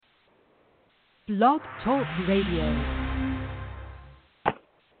Blog Talk Radio.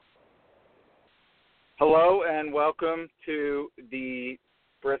 Hello and welcome to the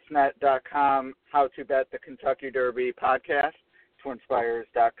Brisnet.com How to Bet the Kentucky Derby podcast.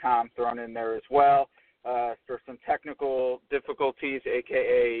 TwinSpires.com thrown in there as well for some technical difficulties,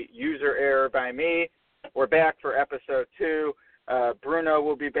 aka user error by me. We're back for episode 2. Bruno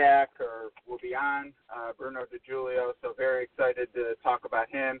will be back, or will be on, Bruno DiGiulio, so very excited to talk about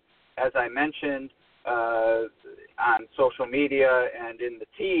him. As I mentioned on social media and in the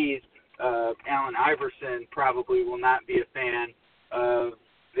tease, Allen Iverson probably will not be a fan of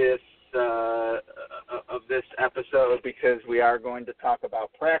this episode because we are going to talk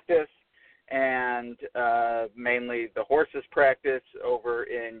about practice and mainly the horses' practice over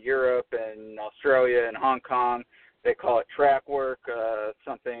in Europe and Australia and Hong Kong. They call it track work,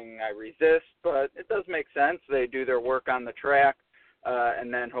 something I resist, but it does make sense. They do their work on the track,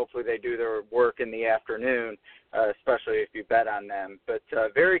 and then hopefully they do their work in the afternoon, especially if you bet on them. But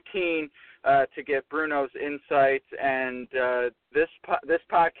very keen to get Bruno's insights, and this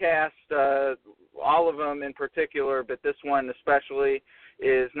podcast, all of them in particular, but this one especially,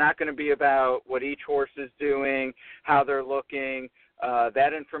 is not going to be about what each horse is doing, how they're looking.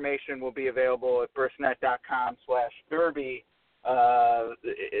 That information will be available at brisnet.com/derby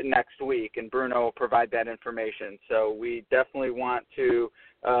next week, and Bruno will provide that information. So we definitely want to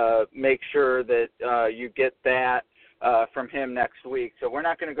make sure that you get that from him next week. So we're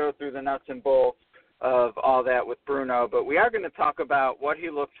not going to go through the nuts and bolts of all that with Bruno, but we are going to talk about what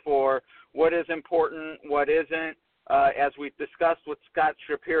he looks for, what is important, what isn't. As we discussed with Scott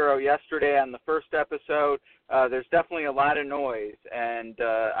Shapiro yesterday on the first episode, there's definitely a lot of noise, and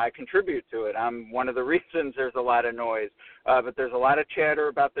I contribute to it. I'm one of the reasons there's a lot of noise. But there's a lot of chatter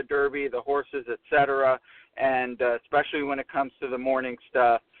about the Derby, the horses, etc., and especially when it comes to the morning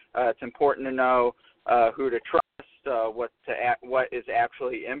stuff, it's important to know who to trust, what is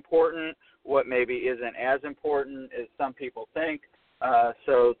actually important, what maybe isn't as important as some people think.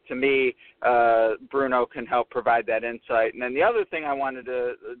 So to me, Bruno can help provide that insight. And then the other thing I wanted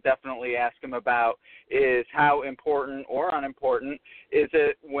to definitely ask him about is how important or unimportant is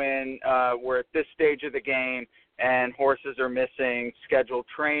it when we're at this stage of the game and horses are missing scheduled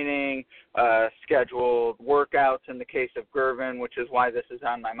training, scheduled workouts in the case of Girvin, which is why this is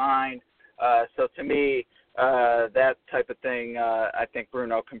on my mind. So to me, that type of thing, I think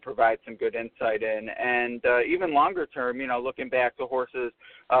Bruno can provide some good insight in. And even longer term, looking back to horses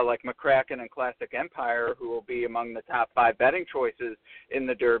like McCracken and Classic Empire, who will be among the top 5 betting choices in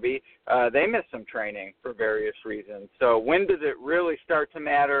the Derby, they missed some training for various reasons. So when does it really start to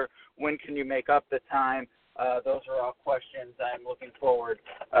matter? When can you make up the time? Those are all questions I'm looking forward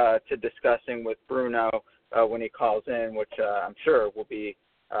to discussing with Bruno when he calls in, which I'm sure will be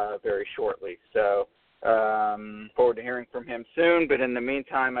very shortly. So forward to hearing from him soon, but in the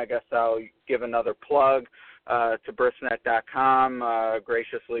meantime, I guess I'll give another plug to Brisnet.com,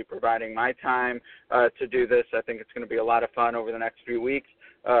 graciously providing my time to do this. I think it's going to be a lot of fun over the next few weeks,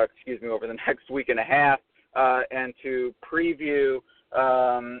 over the next week and a half, and to preview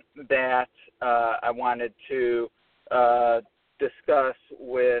that I wanted to discuss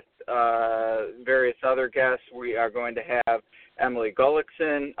with various other guests. We are going to have Emily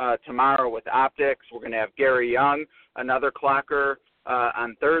Gullickson tomorrow with Optics. We're going to have Gary Young, another clocker,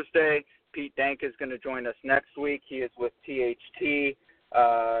 on Thursday. Pete Dank is going to join us next week. He is with THT,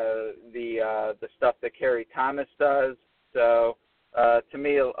 the stuff that Kerry Thomas does. So to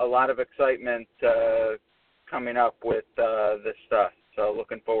me, a lot of excitement coming up with this stuff. So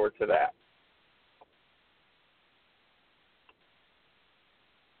looking forward to that.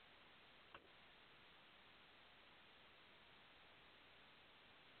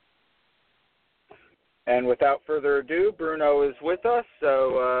 And without further ado, Bruno is with us,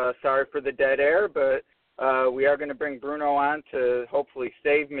 so sorry for the dead air, but we are going to bring Bruno on to hopefully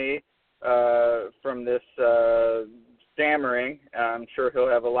save me from this stammering. I'm sure he'll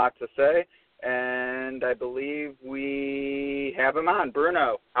have a lot to say, and I believe we have him on.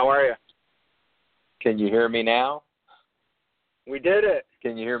 Bruno, how are you? Can you hear me now? We did it.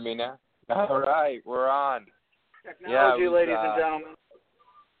 Can you hear me now? All right, we're on. Technology, ladies and gentlemen.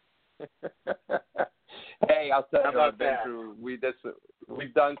 Hey, I'll tell you, I've been through. We've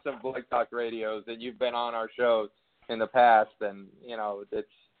done some Blog Talk radios, and you've been on our shows in the past, and it's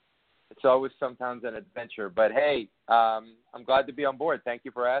always sometimes an adventure. But hey, I'm glad to be on board. Thank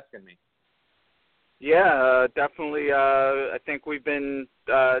you for asking me. Yeah, definitely. I think we've been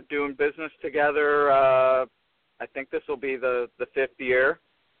doing business together. I think this will be the 5th year.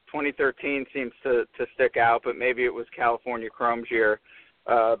 2013 seems to stick out, but maybe it was California Chrome's year.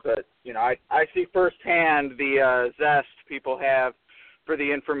 But I see firsthand the zest people have for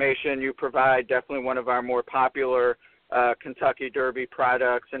the information you provide. Definitely one of our more popular Kentucky Derby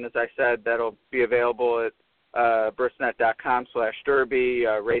products, and as I said, that'll be available at brisnet.com/derby,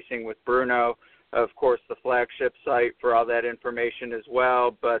 Racing with Bruno, of course, the flagship site for all that information as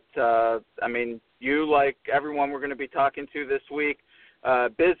well. But, you, like everyone we're going to be talking to this week,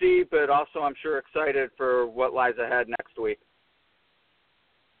 busy, but also I'm sure excited for what lies ahead next week.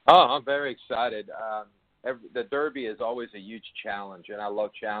 Oh, I'm very excited. The Derby is always a huge challenge, and I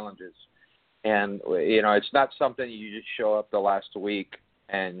love challenges. And, it's not something you just show up the last week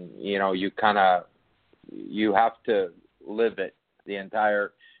and, you have to live it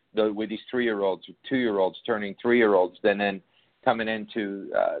with these 3-year-olds, 2-year-olds turning 3-year-olds, then coming into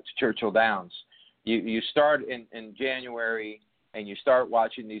to Churchill Downs. You start in January and you start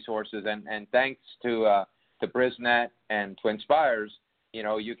watching these horses, and thanks to Brisnet and Twin Spires,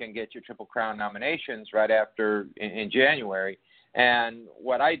 you can get your Triple Crown nominations right after in January. And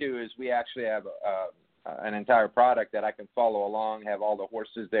what I do is we actually have an entire product that I can follow along, have all the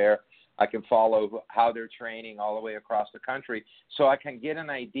horses there. I can follow how they're training all the way across the country, so I can get an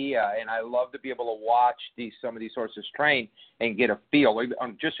idea. And I love to be able to watch some of these horses train and get a feel, or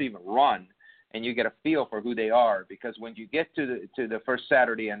just even run, and you get a feel for who they are. Because when you get to the first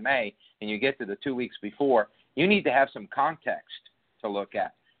Saturday in May and you get to the 2 weeks before, you need to have some context to look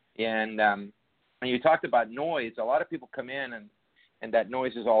at. And when you talked about noise, a lot of people come in and that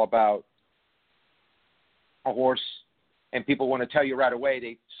noise is all about a horse, and people want to tell you right away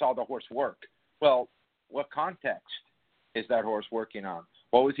they saw the horse work. Well, what context is that horse working on?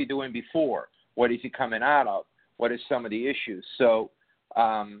 What was he doing before? What is he coming out of? What is some of the issues? So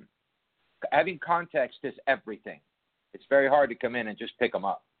having context is everything. It's very hard to come in and just pick them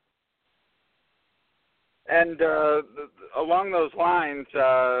up. And along those lines,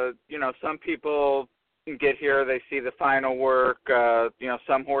 some people get here, they see the final work.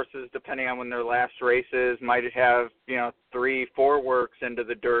 Some horses, depending on when their last race is, might have 3-4 works into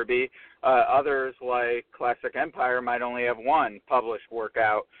the Derby. Others, like Classic Empire, might only have one published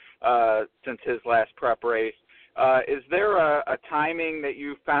workout since his last prep race. Is there a timing that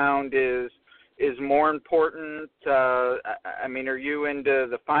you found is more important? Are you into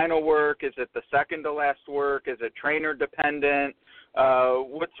the final work? Is it the second to last work? Is it trainer dependent?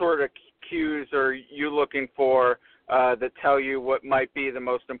 What sort of cues are you looking for that tell you what might be the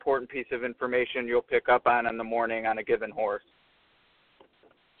most important piece of information you'll pick up on in the morning on a given horse?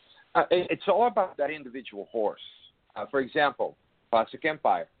 It's all about that individual horse. For example, Classic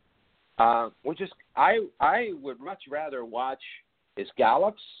Empire. I would much rather watch his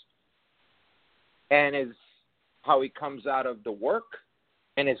gallops and how he comes out of the work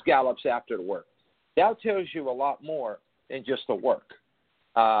and his gallops after the work. That tells you a lot more than just the work.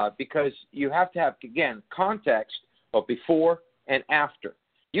 Because you have to have, again, context of before and after.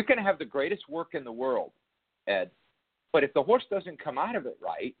 You can have the greatest work in the world, Ed, but if the horse doesn't come out of it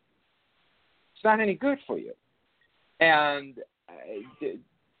right, it's not any good for you. And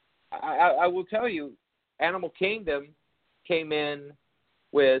I will tell you, Animal Kingdom came in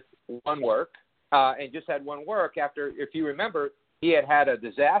with one work and just had one work after, if you remember, he had a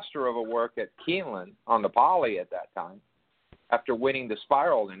disaster of a work at Keeneland on the Poly at that time, after winning the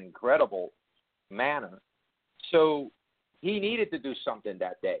Spiral in an incredible manner. So he needed to do something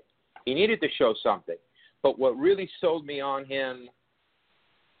that day. He needed to show something. But what really sold me on him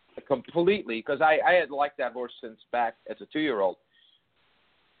completely, because I had liked that horse since back as a 2-year-old,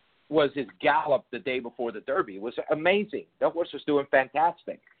 was his gallop the day before the Derby. It was amazing. That horse was doing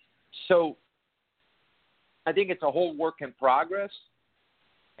fantastic. So I think it's a whole work in progress.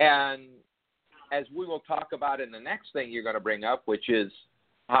 And as we will talk about in the next thing you're going to bring up, which is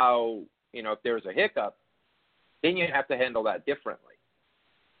how, if there's a hiccup, then you have to handle that differently.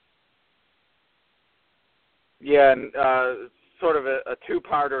 Yeah, and sort of a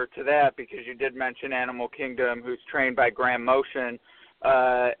two-parter to that, because you did mention Animal Kingdom, who's trained by Graham Motion,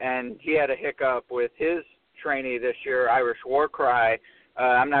 and he had a hiccup with his trainee this year, Irish Warcry.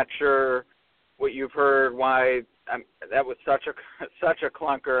 I'm not sure what you've heard, why that was such a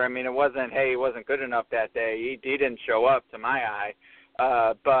clunker. It wasn't, hey, he wasn't good enough that day. He didn't show up to my eye.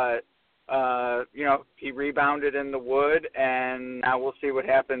 But he rebounded in the wood, and now we'll see what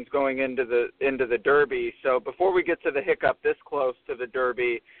happens going into the Derby. So before we get to the hiccup this close to the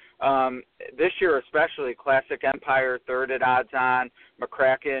Derby, this year especially, Classic Empire third at odds on,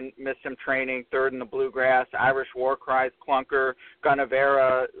 McCracken missed some training, third in the Bluegrass, Irish Warcry's clunker,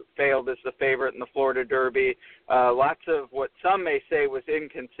 Gunnevera failed as the favorite in the Florida Derby. Lots of what some may say was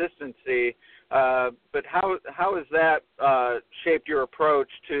inconsistency But how has that shaped your approach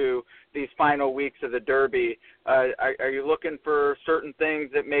to these final weeks of the Derby? Are you looking for certain things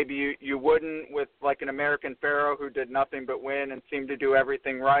that maybe you wouldn't with like an American Pharoah who did nothing but win and seemed to do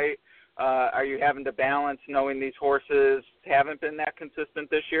everything right? Are you having to balance knowing these horses haven't been that consistent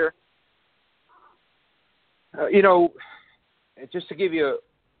this year? Just to give you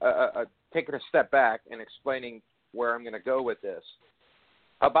taking a step back and explaining where I'm going to go with this.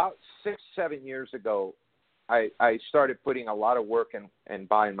 About 6-7 years ago, I started putting a lot of work in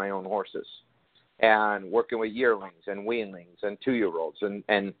buying my own horses and working with yearlings and weanlings and 2-year-olds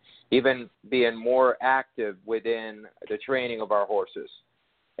and even being more active within the training of our horses.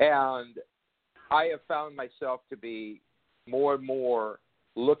 And I have found myself to be more and more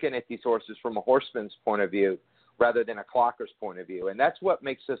looking at these horses from a horseman's point of view rather than a clocker's point of view. And that's what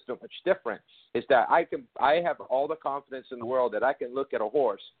makes this so much different, is that I have all the confidence in the world that I can look at a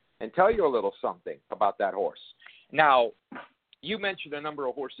horse and tell you a little something about that horse. Now, you mentioned a number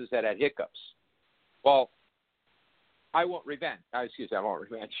of horses that had hiccups. Well, I won't revenge. Irish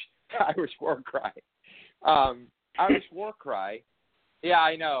War Cry. Irish War Cry. Yeah,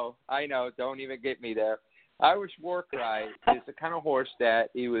 I know. Don't even get me there. Irish War Cry is the kind of horse that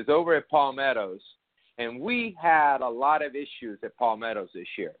he was over at Palmettos, and we had a lot of issues at Palmettos this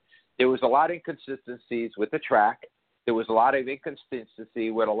year. There was a lot of inconsistencies with the track. There was a lot of inconsistency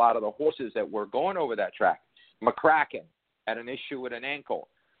with a lot of the horses that were going over that track. McCracken had an issue with an ankle.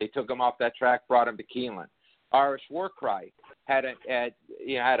 They took him off that track, brought him to Keeneland. Irish War Cry had a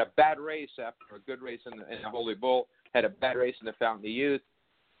bad race after a good race in the Holy Bull, had a bad race in the Fountain of Youth.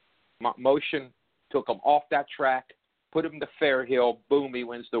 Motion took him off that track, put him to Fairhill, boom, he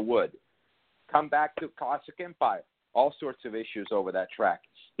wins the Wood. Come back to Classic Empire, all sorts of issues over that track.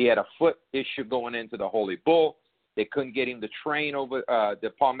 He had a foot issue going into the Holy Bull. They couldn't get him to train over the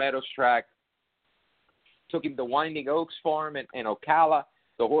Palmettos track. Took him to Winding Oaks Farm in Ocala.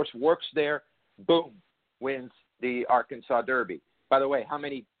 The horse works there. Boom, wins the Arkansas Derby. By the way, how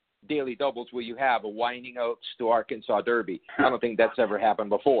many daily doubles will you have, a Winding Oaks to Arkansas Derby? I don't think that's ever happened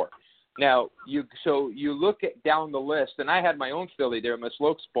before. Now, you look at down the list, and I had my own filly there, Miss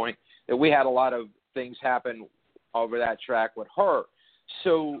Lokes Point, that we had a lot of things happen over that track with her.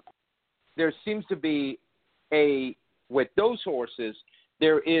 So there seems to be with those horses,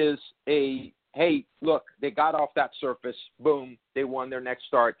 there is hey, look, they got off that surface, boom, they won their next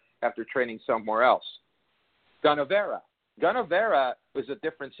start after training somewhere else. Gunnevera was a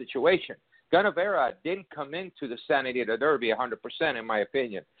different situation. Gunnevera didn't come into the Santa Anita Derby 100%, in my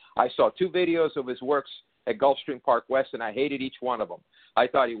opinion. I saw 2 videos of his works at Gulfstream Park West, and I hated each one of them. I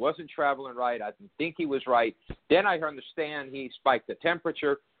thought he wasn't traveling right. I didn't think he was right. Then I understand he spiked the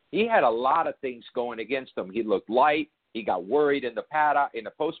temperature. He had a lot of things going against him. He looked light. He got worried in the paddock, in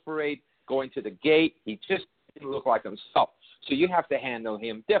the post parade, going to the gate. He just didn't look like himself. So you have to handle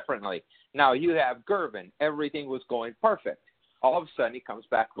him differently. Now you have Girvin. Everything was going perfect. All of a sudden he comes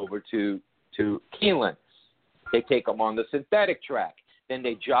back over to Keeneland. They take him on the synthetic track. Then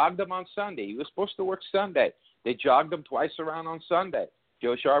they jogged him on Sunday. He was supposed to work Sunday. They jogged him twice around on Sunday.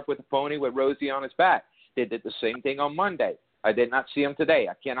 Joe Sharp with a pony with Rosie on his back. They did the same thing on Monday. I did not see him today.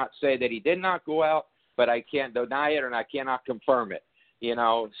 I cannot say that he did not go out, but I can't deny it and I cannot confirm it.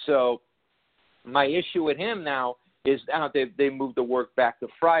 So my issue with him now is now they moved the work back to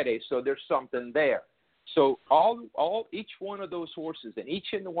Friday, so there's something there. So each one of those horses and each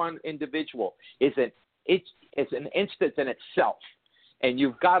one individual is an instance in itself, and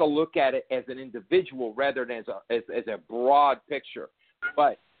you've got to look at it as an individual rather than as a broad picture.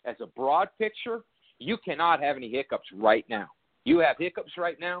 But as a broad picture, you cannot have any hiccups right now. You have hiccups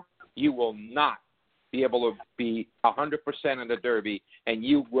right now, you will not be able to be 100% in the Derby, and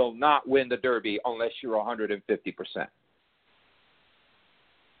you will not win the Derby unless you're 150%.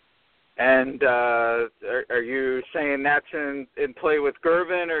 And are you saying that's in play with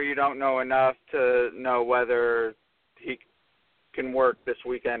Girvin, or you don't know enough to know whether he can work this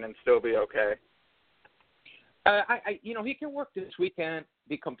weekend and still be okay? He can work this weekend,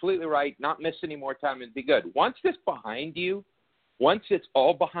 be completely right, not miss any more time, and be good. Once it's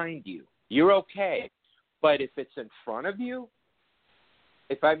all behind you, you're okay. But if it's in front of you,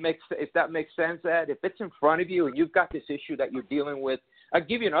 if that makes sense, Ed, if it's in front of you and you've got this issue that you're dealing with, I'll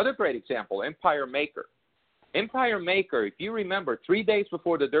give you another great example, Empire Maker. Empire Maker, if you remember, 3 days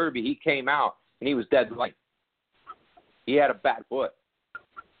before the Derby, he came out and he was dead light. He had a bad foot.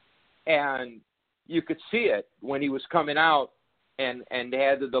 And you could see it when he was coming out and they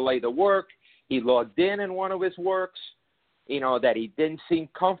had to delay the work. He logged in one of his works, that he didn't seem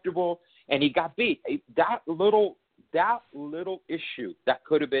comfortable, and he got beat. That little that little issue that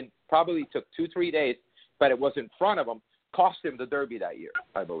could have been probably took 2-3 days, but it was in front of him, cost him the Derby that year,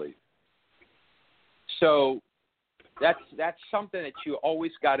 I believe. So that's something that you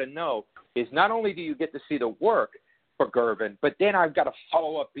always got to know is not only do you get to see the work for Girvin, but then I've got to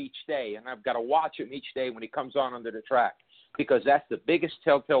follow up each day, and I've got to watch him each day when he comes on onto the track, because that's the biggest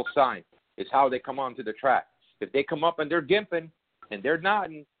telltale sign is how they come onto the track. If they come up and they're gimping and they're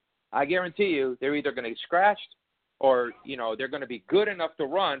nodding, I guarantee you they're either going to get scratched or, they're going to be good enough to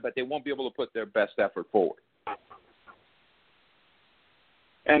run, but they won't be able to put their best effort forward.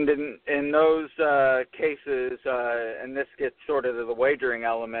 And in those cases, and this gets sort of to the wagering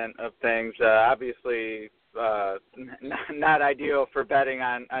element of things, obviously not ideal for betting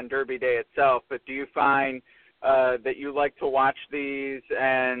on Derby Day itself, but do you find that you like to watch these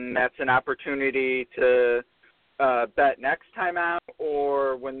and that's an opportunity to bet next time out,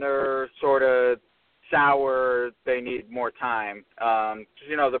 or when they're sort of sour, they need more time?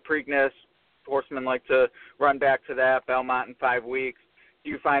 The Preakness, horsemen like to run back to that, Belmont in 5 weeks. Do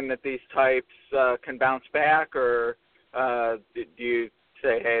you find that these types can bounce back, or do you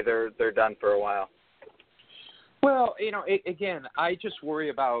say, hey, they're done for a while? Well, again, I just worry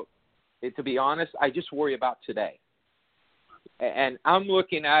about, to be honest, I just worry about today. And I'm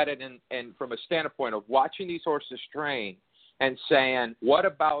looking at it and from a standpoint of watching these horses train and saying, what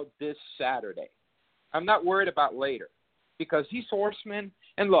about this Saturday? I'm not worried about later, because these horsemen,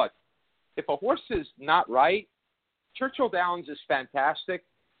 and look, if a horse is not right, Churchill Downs is fantastic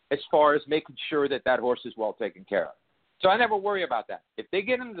as far as making sure that horse is well taken care of. So I never worry about that. If they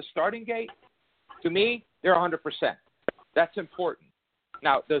get into the starting gate, to me, they're 100%. That's important.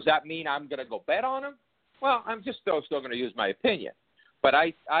 Now, does that mean I'm going to go bet on them? Well, I'm just still going to use my opinion. But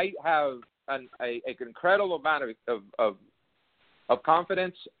I have an incredible amount of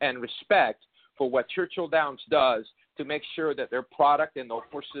confidence and respect for what Churchill Downs does to make sure that their product and the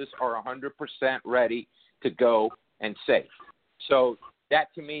horses are 100% ready to go and safe. So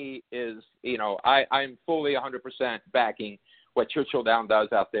that to me is, I'm fully 100% backing what Churchill Downs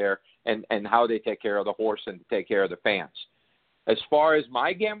does out there and how they take care of the horse and take care of the fans. As far as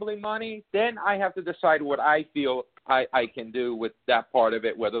my gambling money, then I have to decide what I feel I can do with that part of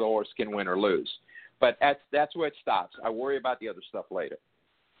it, whether the horse can win or lose. But that's where it stops. I worry about the other stuff later.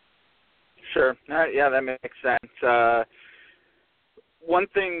 Sure. Yeah, that makes sense. One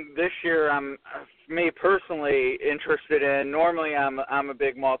thing this year I'm me personally interested in, normally I'm a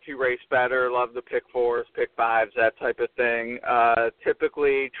big multi-race bettor, love the pick fours, pick fives, that type of thing.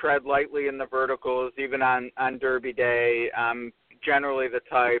 Typically tread lightly in the verticals, even on Derby Day. I'm generally the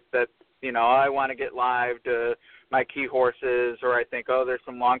type that, I want to get live to my key horses, or I think, there's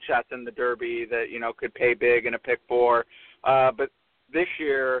some long shots in the Derby that, could pay big in a pick four. But this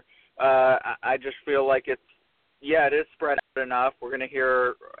year, I just feel like it is spread out enough. We're going to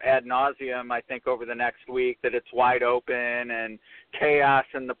hear ad nauseum, I think, over the next week that it's wide open and chaos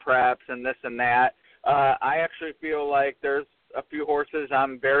in the preps and this and that. I actually feel like there's a few horses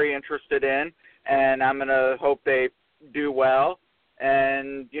I'm very interested in, and I'm going to hope they do well.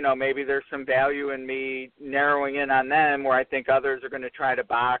 And, maybe there's some value in me narrowing in on them where I think others are going to try to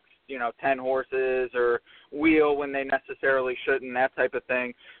box, 10 horses or wheel when they necessarily shouldn't, that type of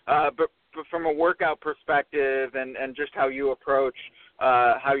thing. But from a workout perspective and just how you approach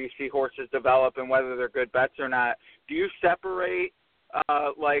how you see horses develop and whether they're good bets or not, do you separate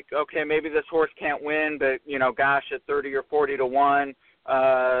okay, maybe this horse can't win, but, gosh, at 30 or 40 to 1,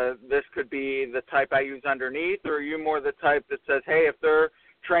 this could be the type I use underneath? Or are you more the type that says, hey, if they're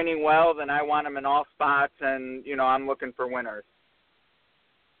training well, then I want them in all spots and, I'm looking for winners?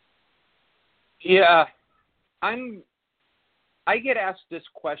 Yeah, I get asked this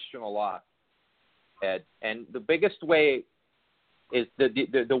question a lot, Ed, and the biggest way is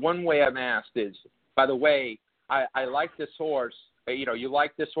the one way I'm asked is, by the way, I like this horse. You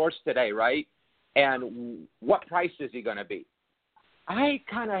like this horse today, right? And what price is he going to be? I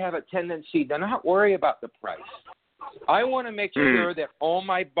kind of have a tendency to not worry about the price. I want to make sure that all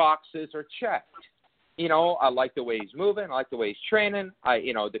my boxes are checked. I like the way he's moving. I like the way he's training.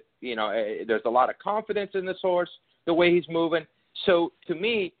 There's a lot of confidence in this horse, the way he's moving. So to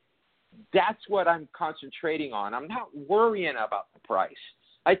me, that's what I'm concentrating on. I'm not worrying about the price.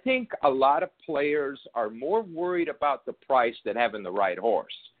 I think a lot of players are more worried about the price than having the right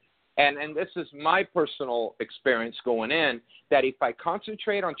horse. And this is my personal experience going in, that if I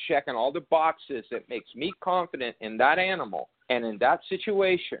concentrate on checking all the boxes that makes me confident in that animal and in that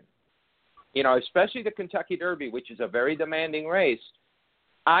situation, especially the Kentucky Derby, which is a very demanding race,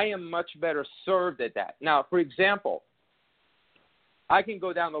 I am much better served at that. Now, for example, I can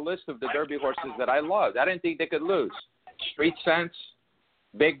go down the list of the Derby horses that I loved. I didn't think they could lose. Street Sense,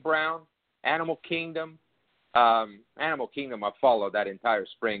 Big Brown, Animal Kingdom. Animal Kingdom, I followed that entire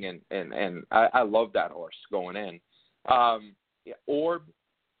spring, and I love that horse going in. Orb,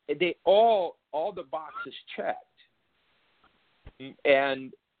 they all the boxes checked,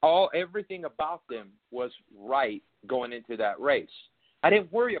 and everything about them was right going into that race. I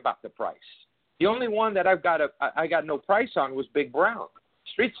didn't worry about the price. The only one that I got no price on was Big Brown.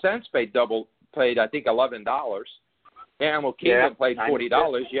 Street Sense paid I think $11. Animal Kingdom played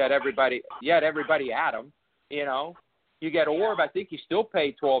 $40. You had everybody at him. You know, you get Orb. I think he still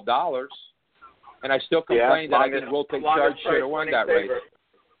paid $12, and I still complain that I think Wilton Charge should have won that race.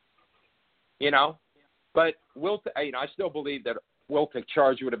 You know, but I still believe that Wilton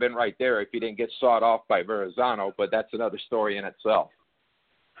Charge would have been right there if he didn't get sawed off by Verrazano. But that's another story in itself.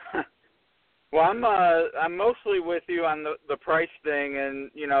 Well, I'm mostly with you on the price thing,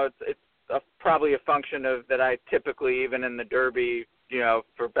 and you know, it's probably a function of that I typically, even in the Derby, you know,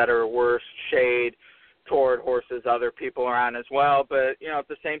 for better or worse, shade toward horses other people are on as well. But, you know, at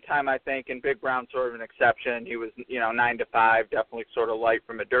the same time, I think, and Big Brown's sort of an exception. He was, you know, 9 to 5, definitely sort of light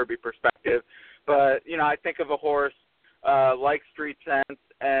from a Derby perspective. But, you know, I think of a horse like Street Sense,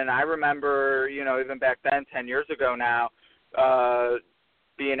 and I remember, you know, even back then, 10 years ago now,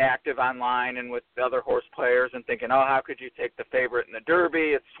 being active online and with the other horse players and thinking, oh, how could you take the favorite in the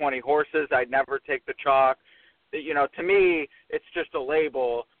Derby? It's 20 horses. I'd never take the chalk. You know, to me, it's just a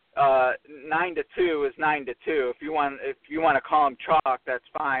label. 9 to 2 is 9 to 2. If you want to call him chalk, that's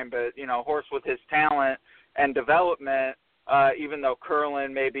fine. But you know, a horse with his talent and development, even though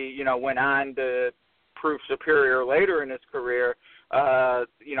Curlin maybe, you know, went on to prove superior later in his career,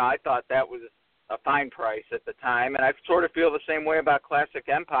 you know, I thought that was a fine price at the time. And I sort of feel the same way about Classic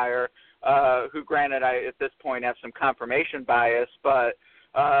Empire, who, granted, I at this point have some confirmation bias, but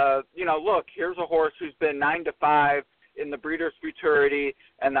you know, look, here's a horse who's been 9 to 5 in the Breeders' Futurity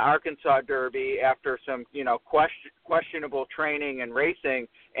and the Arkansas Derby after some, you know, questionable training and racing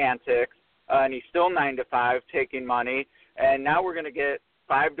antics, and he's still 9 to 5 taking money. And now we're going to get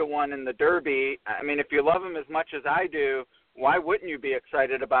 5 to 1 in the Derby. I mean, if you love him as much as I do, why wouldn't you be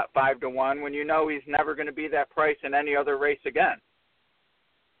excited about 5 to 1 when you know he's never going to be that price in any other race again?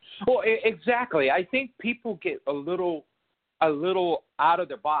 Well, exactly. I think people get a little out of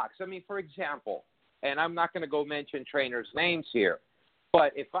the box. I mean, for example, and I'm not going to go mention trainers' names here,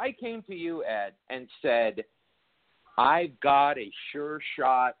 but if I came to you, Ed, and said, I've got a sure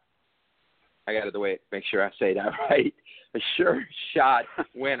shot, I got to make sure I say that right, a sure shot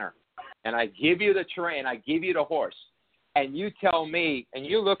winner, and I give you the train, I give you the horse, and you tell me, and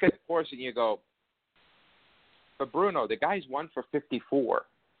you look at the horse and you go, but Bruno, the guy's 1 for 54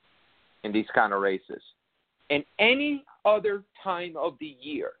 in these kind of races. In any other time of the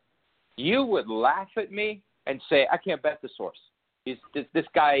year, you would laugh at me and say, I can't bet this horse. This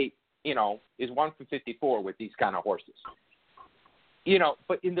guy, you know, is 1 for 54 with these kind of horses. You know,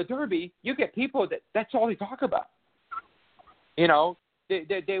 but in the Derby, you get people that's all they talk about. You know,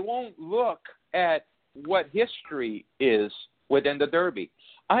 they won't look at what history is within the Derby.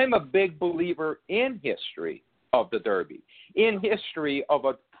 I'm a big believer in history of the Derby, in history of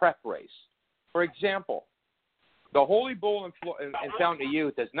a prep race. For example, the Holy Bull in Fountain of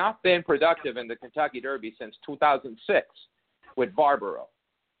Youth has not been productive in the Kentucky Derby since 2006 with Barbaro.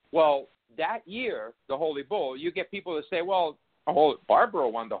 Well, that year, the Holy Bull, you get people that say, well, Barbaro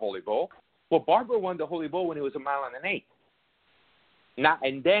won the Holy Bull. Well, Barbaro won the Holy Bull when it was 1 1/8 miles.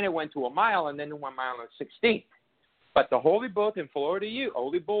 And then it went to 1 mile, and then to 1 1/16 But the Holy Bull in Florida Youth,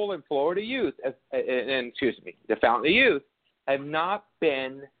 the Fountain of Youth, have not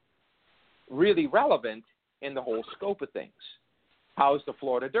been really relevant in the whole scope of things. How's the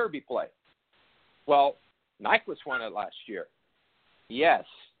Florida Derby play? Well, Nyquist won it last year. Yes,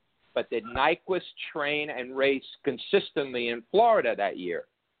 but did Nyquist train and race consistently in Florida that year?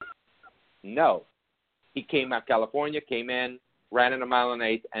 No. He came out of California, came in, ran in 1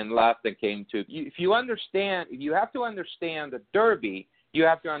 1/8 and left and came to. If you have to understand the Derby, you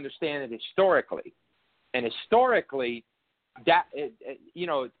have to understand it historically. And historically, that you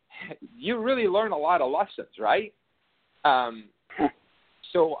know, you really learn a lot of lessons, right?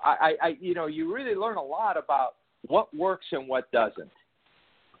 So I you know, you really learn a lot about what works and what doesn't.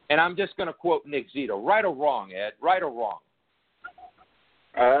 And I'm just going to quote Nick Zito, right or wrong, Ed, right or wrong?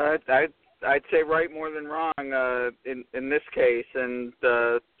 I'd say right more than wrong in this case. And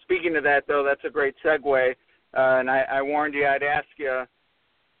speaking of that, though, that's a great segue. And I warned you I'd ask you.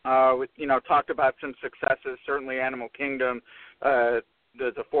 Talked about some successes. Certainly, Animal Kingdom.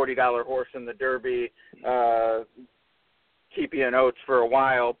 There's a $40 horse in the Derby. keep you in oats for a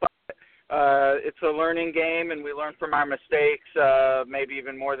while. But it's a learning game, and we learn from our mistakes, maybe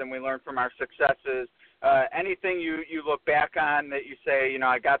even more than we learn from our successes. Anything you look back on that you say,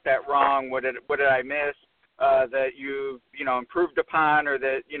 I got that wrong, what did I miss, that you improved upon, or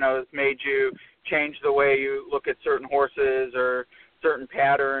that, has made you change the way you look at certain horses or certain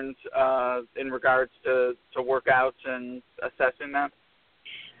patterns in regards to workouts and assessing them?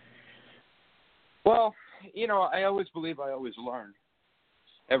 Well, I always believe I always learn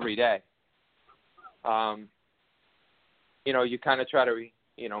every day. You kind of try to,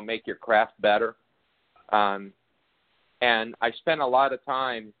 make your craft better. And I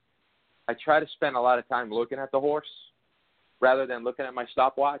try to spend a lot of time looking at the horse rather than looking at my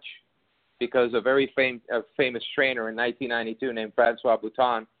stopwatch, because a very famous trainer in 1992 named Francois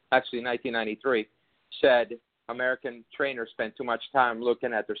Bouton, actually 1993, said American trainers spend too much time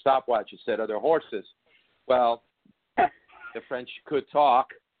looking at their stopwatch instead of their horses. Well, the French could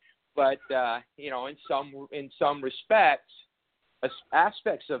talk, but in some respects,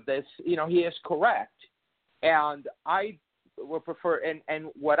 aspects of this, he is correct. And I would prefer, and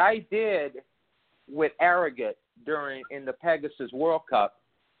what I did with Arrogant in the Pegasus World Cup,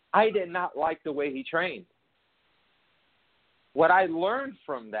 I did not like the way he trained. What I learned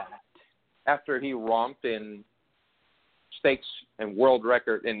from that, after he romped in stakes and world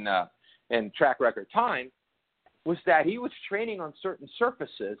record in track record time, was that he was training on certain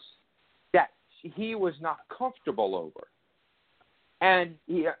surfaces that he was not comfortable over. And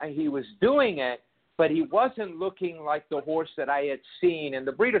he was doing it, but he wasn't looking like the horse that I had seen in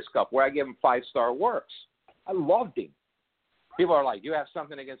the Breeders' Cup, where I gave him 5-star works. I loved him. People are like, you have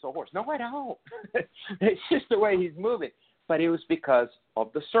something against the horse. No, I don't. It's just the way he's moving. But it was because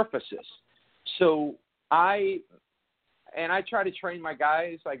of the surfaces. So I try to train my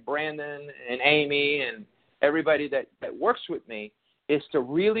guys like Brandon and Amy and everybody that works with me, is to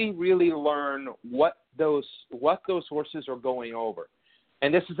really, really learn what those horses are going over.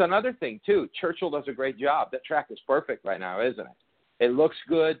 And this is another thing, too. Churchill does a great job. That track is perfect right now, isn't it? It looks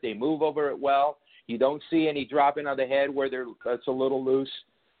good. They move over it well. You don't see any dropping of the head where it's a little loose.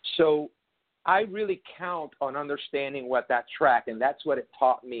 So I really count on understanding what that track, and that's what it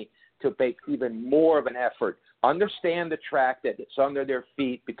taught me to make even more of an effort. Understand the track that it's under their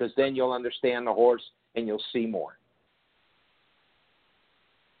feet, because then you'll understand the horse and you'll see more.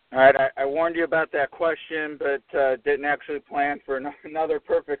 All right, I warned you about that question, but didn't actually plan for another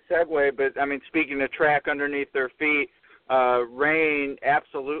perfect segue. But, speaking of track underneath their feet, rain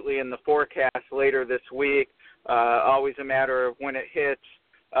absolutely in the forecast later this week. Always a matter of when it hits,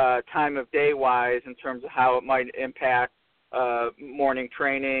 time of day-wise, in terms of how it might impact morning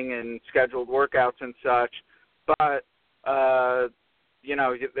training and scheduled workouts and such. But,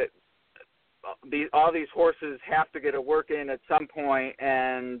 all these horses have to get a work in at some point,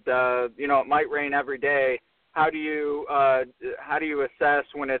 and it might rain every day. How do you assess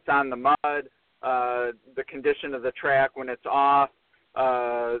when it's on the mud, the condition of the track when it's off?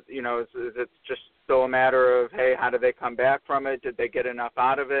 Is it just still a matter of, hey, how do they come back from it? Did they get enough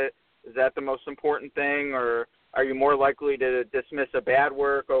out of it? Is that the most important thing, or are you more likely to dismiss a bad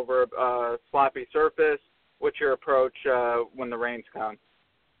work over a sloppy surface? What's your approach when the rains come?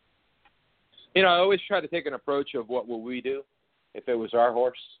 I always try to take an approach of what will we do if it was our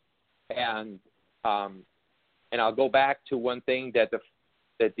horse, and I'll go back to one thing that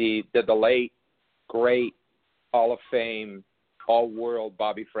the late great Hall of Fame all-world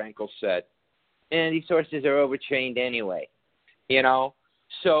Bobby Frankel said, and these horses are overtrained anyway,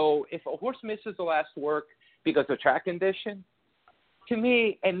 So if a horse misses the last work because of track condition, to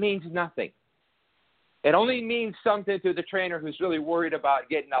me it means nothing. It only means something to the trainer who's really worried about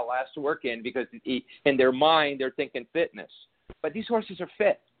getting that last work in, because in their mind they're thinking fitness. But these horses are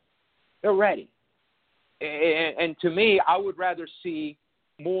fit. They're ready. And to me, I would rather see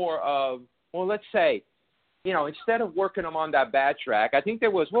more of, let's say, instead of working them on that bad track, I think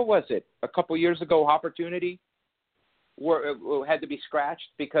there was, a couple years ago, Opportunity, where it had to be scratched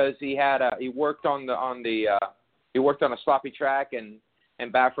because he worked on a sloppy track, and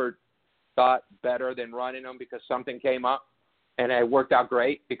Baffert thought better than running them because something came up, and it worked out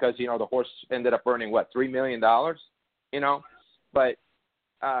great because the horse ended up earning $3 million, but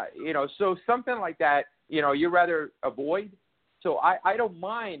so something like that, you rather avoid. So I don't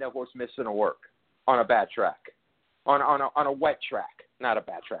mind a horse missing a work on a bad track, on a wet track, not a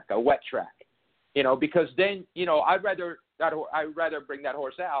bad track, a wet track, because then I'd rather bring that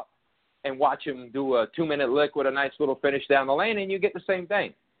horse out and watch him do a 2-minute lick with a nice little finish down the lane, and you get the same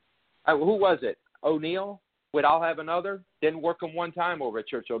thing. Who was it? O'Neill with I'll Have Another? Didn't work him one time over at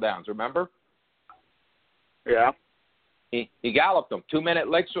Churchill Downs, remember? Yeah. He galloped them. 2-minute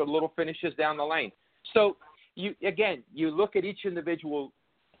licks or little finishes down the lane. So you look at each individual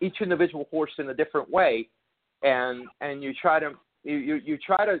horse in a different way, and you try to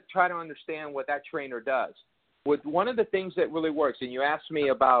understand what that trainer does. With one of the things that really works, and you asked me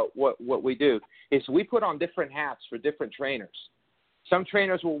about what we do, is we put on different hats for different trainers. Some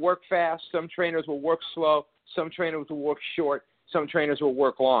trainers will work fast, some trainers will work slow, some trainers will work short, some trainers will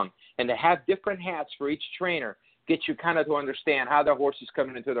work long. And to have different hats for each trainer gets you kind of to understand how the horse is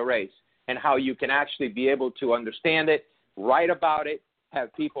coming into the race and how you can actually be able to understand it, write about it,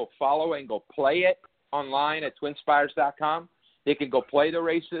 have people follow and go play it online at twinspires.com. They can go play the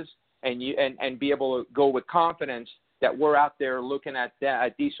races and be able to go with confidence that we're out there looking at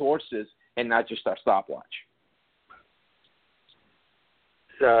these horses and not just our stopwatch.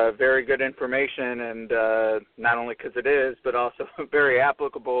 Very good information, and not only because it is, but also very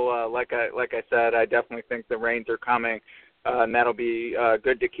applicable. Like I said, I definitely think the reins are coming, and that'll be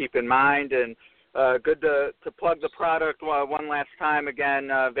good to keep in mind, and good to plug the product one last time. Again,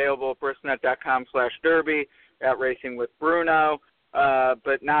 available at brisnet.com/derby, at Racing with Bruno.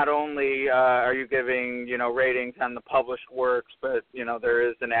 But not only are you giving, ratings on the published works, but, there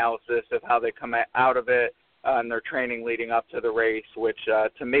is analysis of how they come out of it and their training leading up to the race, which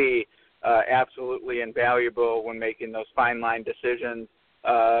to me, absolutely invaluable when making those fine line decisions.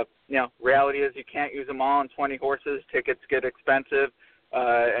 Reality is you can't use them all on 20 horses. Tickets get expensive,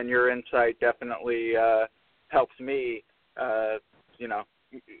 and your insight definitely helps me,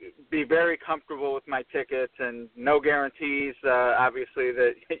 be very comfortable with my tickets, and no guarantees, obviously,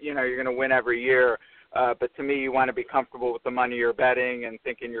 that, you're going to win every year. But to me, you want to be comfortable with the money you're betting and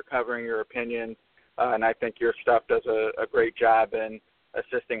thinking you're covering your opinions. And I think your stuff does a great job in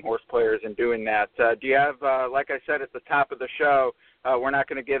assisting horse players in doing that. Do you have, like I said at the top of the show, we're not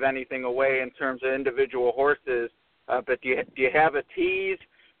going to give anything away in terms of individual horses, but do you have a tease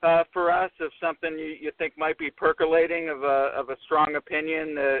for us of something you think might be percolating of a strong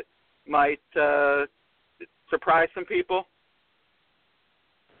opinion that might surprise some people?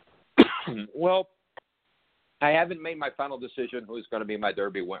 Well, I haven't made my final decision who's going to be my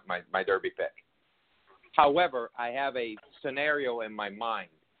Derby pick. However, I have a scenario in my mind,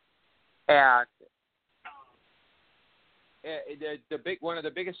 and one of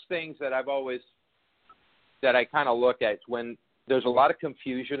the biggest things that I kind of look at is when there's a lot of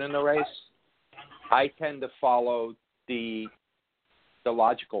confusion in the race, I tend to follow the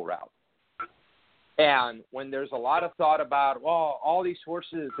logical route. And when there's a lot of thought about, all these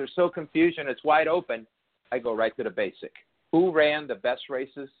horses, they're so confused and it's wide open, I go right to the basic. Who ran the best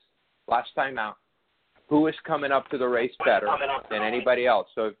races last time out? Who is coming up to the race better than anybody else?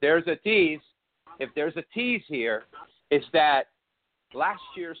 So if there's a tease here, it's that last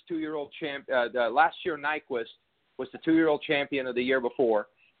year's 2-year-old champ, last year Nyquist was the 2-year-old champion of the year before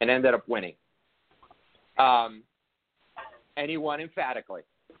and ended up winning. And he won emphatically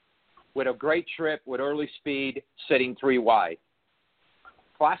with a great trip, with early speed, sitting 3 wide.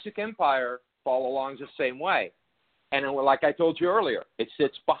 Classic Empire follow along the same way. And like I told you earlier, it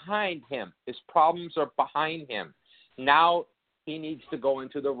sits behind him. His problems are behind him. Now he needs to go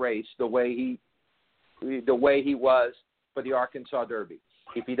into the race the way he was for the Arkansas Derby.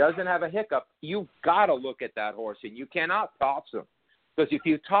 If he doesn't have a hiccup, you've got to look at that horse, and you cannot toss him. Because if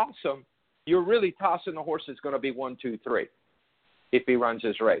you toss him, you're really tossing the horse that's going to be 1, 2, 3 if he runs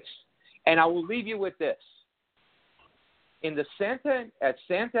his race. And I will leave you with this. At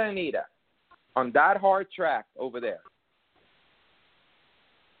Santa Anita, on that hard track over there,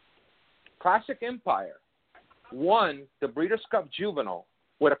 Classic Empire won the Breeders' Cup Juvenile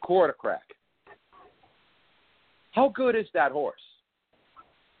with a quarter crack. How good is that horse?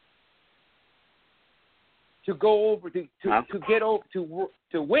 To go over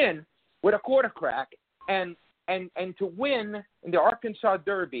to win with a quarter crack and to win in the Arkansas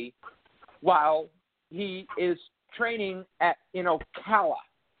Derby while he is training at Cala.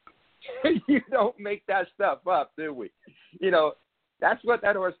 You don't make that stuff up, do we? That's what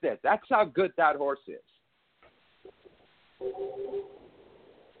that horse did. That's how good that horse is.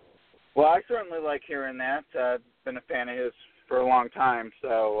 Well, I certainly like hearing that. I've been a fan of his for a long time,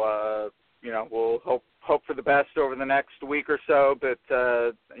 so we'll hope for the best over the next week or so. But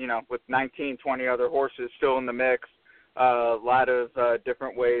with 19, 20 other horses still in the mix, a lot of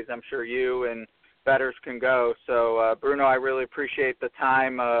different ways I'm sure you and bettors can go. So, Bruno, I really appreciate the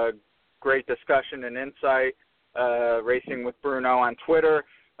time. Great discussion and insight. Racing with Bruno on Twitter,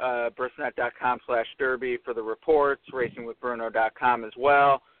 brisnet.com/derby for the reports, racingwithbruno.com as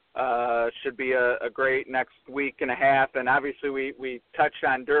well. Should be a great next week and a half. And obviously we touched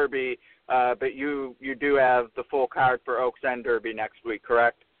on Derby, but you do have the full card for Oaks and Derby next week,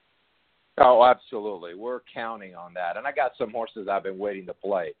 correct? Oh, absolutely. We're counting on that. And I got some horses I've been waiting to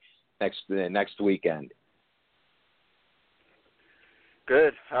play next weekend.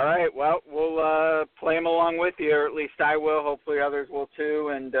 Good. All right. Well, we'll play them along with you, or at least I will. Hopefully others will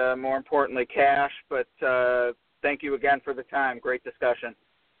too, and more importantly, Cash. But thank you again for the time. Great discussion.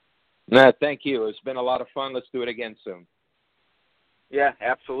 No, thank you. It's been a lot of fun. Let's do it again soon. Yeah,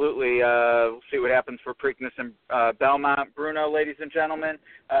 absolutely. We'll see what happens for Preakness and Belmont. Bruno, ladies and gentlemen,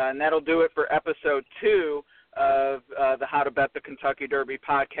 and that'll do it for episode 2 of the How to Bet the Kentucky Derby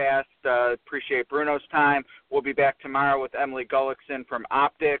podcast. Appreciate Bruno's time. We'll be back tomorrow with Emily Gullickson from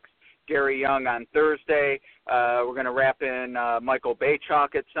Optics, Gary Young on Thursday. We're going to wrap in Michael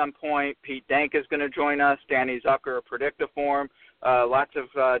Baychalk at some point. Pete Dank is going to join us. Danny Zucker of Predictiform. Lots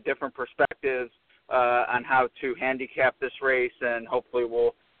of different perspectives on how to handicap this race, and hopefully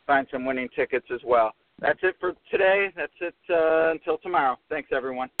we'll find some winning tickets as well. That's it for today. That's it until tomorrow. Thanks, everyone.